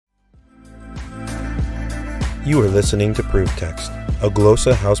You are listening to Proof Text, a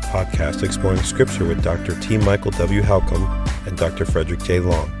Glossa House podcast exploring Scripture with Dr. T. Michael W. Halcomb and Dr. Frederick J.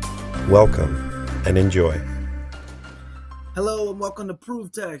 Long. Welcome and enjoy. Hello and welcome to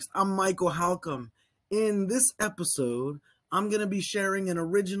Proof Text. I'm Michael Halcomb. In this episode, I'm going to be sharing an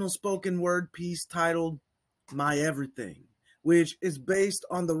original spoken word piece titled My Everything, which is based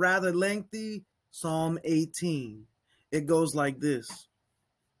on the rather lengthy Psalm 18. It goes like this.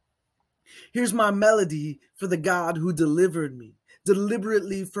 Here's my melody for the God who delivered me,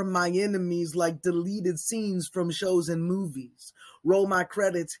 deliberately from my enemies like deleted scenes from shows and movies. Roll my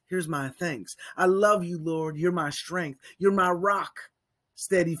credits, here's my thanks. I love you, Lord, you're my strength, you're my rock.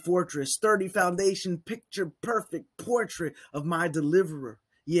 Steady fortress, sturdy foundation, picture perfect portrait of my deliverer.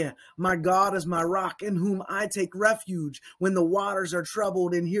 Yeah, my God is my rock in whom I take refuge when the waters are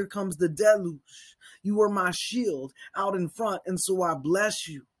troubled and here comes the deluge. You are my shield out in front and so I bless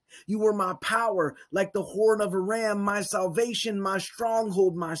you. You were my power, like the horn of a ram, my salvation, my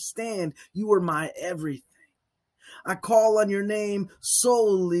stronghold, my stand. You were my everything. I call on your name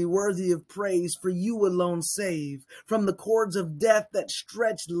solely worthy of praise, for you alone save. From the cords of death that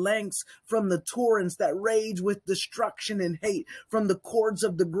stretch lengths, from the torrents that rage with destruction and hate, from the cords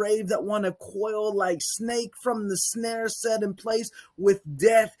of the grave that want to coil like snake, from the snare set in place with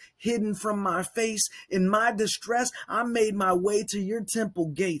death hidden from my face. In my distress, I made my way to your temple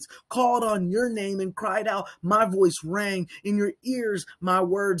gates, called on your name and cried out. My voice rang. In your ears, my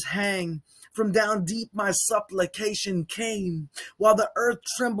words hang. From down deep, my supplication came. While the earth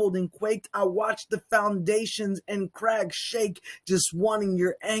trembled and quaked, I watched the foundations and crags shake, just wanting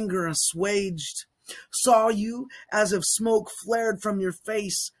your anger assuaged. Saw you as if smoke flared from your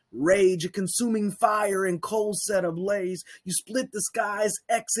face. Rage, a consuming fire and coals set ablaze. You split the skies,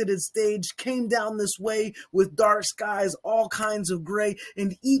 exited stage, came down this way with dark skies, all kinds of gray,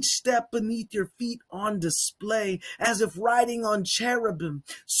 and each step beneath your feet on display, as if riding on cherubim,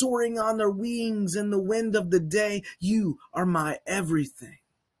 soaring on their wings in the wind of the day. You are my everything.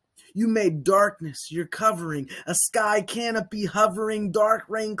 You made darkness your covering, a sky canopy hovering, dark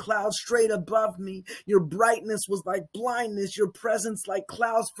rain clouds straight above me. Your brightness was like blindness, your presence like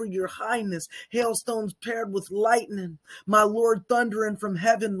clouds for your highness, hailstones paired with lightning. My Lord thundering from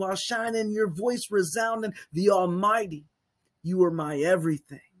heaven while shining, your voice resounding, the Almighty. You are my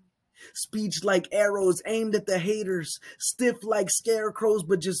everything. Speech like arrows aimed at the haters, stiff like scarecrows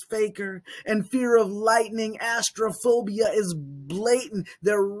but just faker, and fear of lightning, astrophobia is blatant.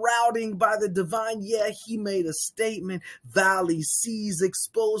 They're routing by the divine. Yeah, he made a statement. Valleys, seas,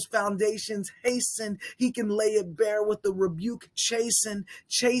 exposed foundations hasten. He can lay it bare with the rebuke chasing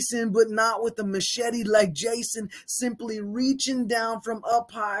but not with a machete like Jason, simply reaching down from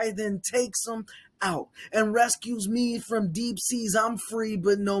up high, then takes them out and rescues me from deep seas. I'm free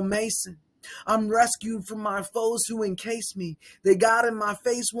but no Mason. I'm rescued from my foes who encase me. They got in my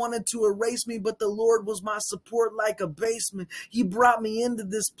face, wanted to erase me, but the Lord was my support like a basement. He brought me into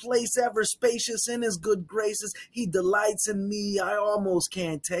this place ever spacious in his good graces. He delights in me, I almost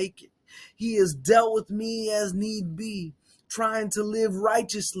can't take it. He has dealt with me as need be, trying to live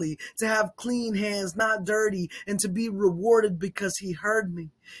righteously, to have clean hands, not dirty, and to be rewarded because he heard me.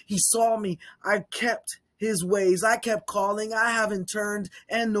 He saw me. I kept his ways. I kept calling. I haven't turned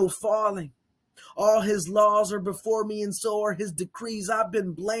and no falling. All his laws are before me and so are his decrees. I've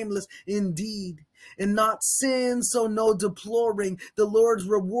been blameless indeed and not sin, so no deploring. The Lord's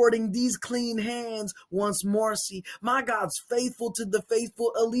rewarding these clean hands once more. See, my God's faithful to the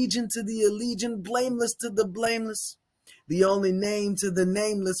faithful, allegiant to the allegiant, blameless to the blameless. The only name to the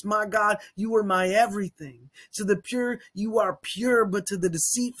nameless. My God, you are my everything. To the pure, you are pure, but to the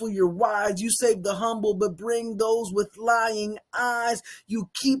deceitful, you're wise. You save the humble, but bring those with lying eyes. You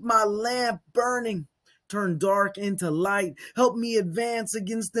keep my lamp burning, turn dark into light. Help me advance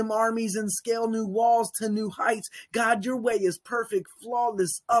against them armies and scale new walls to new heights. God, your way is perfect,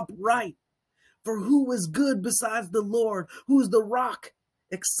 flawless, upright. For who is good besides the Lord? Who is the rock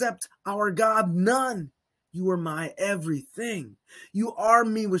except our God? None. You are my everything. You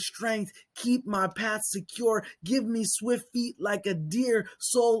arm me with strength, keep my path secure, give me swift feet like a deer,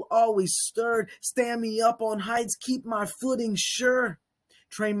 soul always stirred, stand me up on heights, keep my footing sure.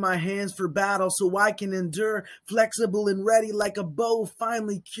 Train my hands for battle so I can endure, flexible and ready like a bow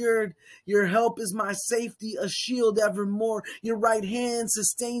finely cured. Your help is my safety, a shield evermore. Your right hand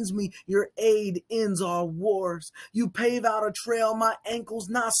sustains me, your aid ends all wars. You pave out a trail, my ankles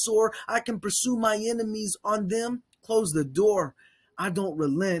not sore. I can pursue my enemies, on them close the door. I don't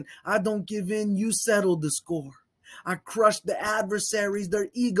relent, I don't give in, you settled the score. I crushed the adversaries, their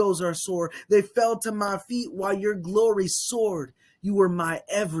egos are sore. They fell to my feet while your glory soared. You were my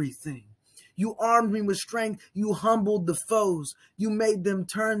everything. You armed me with strength. You humbled the foes. You made them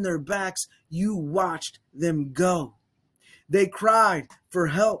turn their backs. You watched them go. They cried for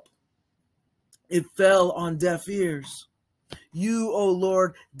help. It fell on deaf ears. You, O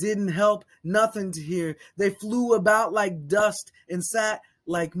Lord, didn't help, nothing to hear. They flew about like dust and sat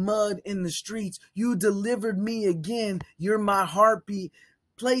like mud in the streets. You delivered me again. You're my heartbeat.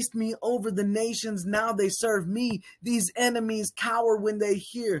 Placed me over the nations, now they serve me. These enemies cower when they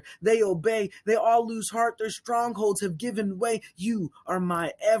hear, they obey. They all lose heart, their strongholds have given way. You are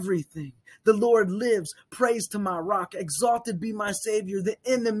my everything. The Lord lives, praise to my rock. Exalted be my Savior. The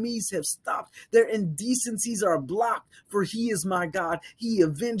enemies have stopped. Their indecencies are blocked, for he is my God. He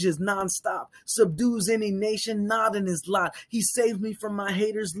avenges nonstop, subdues any nation not in his lot. He saves me from my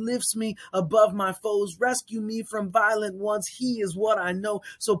haters, lifts me above my foes, rescue me from violent ones. He is what I know,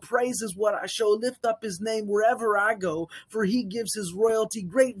 so praise is what I show. Lift up his name wherever I go, for he gives his royalty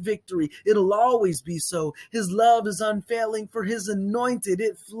great victory. It'll always be so. His love is unfailing, for his anointed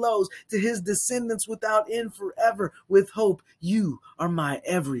it flows to his descendants without end forever. With hope, you are my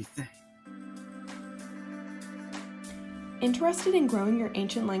everything. Interested in growing your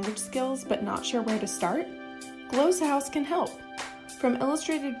ancient language skills but not sure where to start? Glossa House can help. From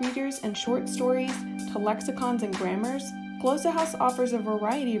illustrated readers and short stories to lexicons and grammars, Glossa House offers a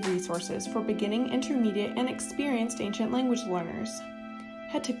variety of resources for beginning, intermediate, and experienced ancient language learners.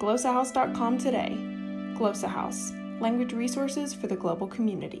 Head to glossahouse.com today. Glossa House, language resources for the global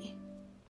community.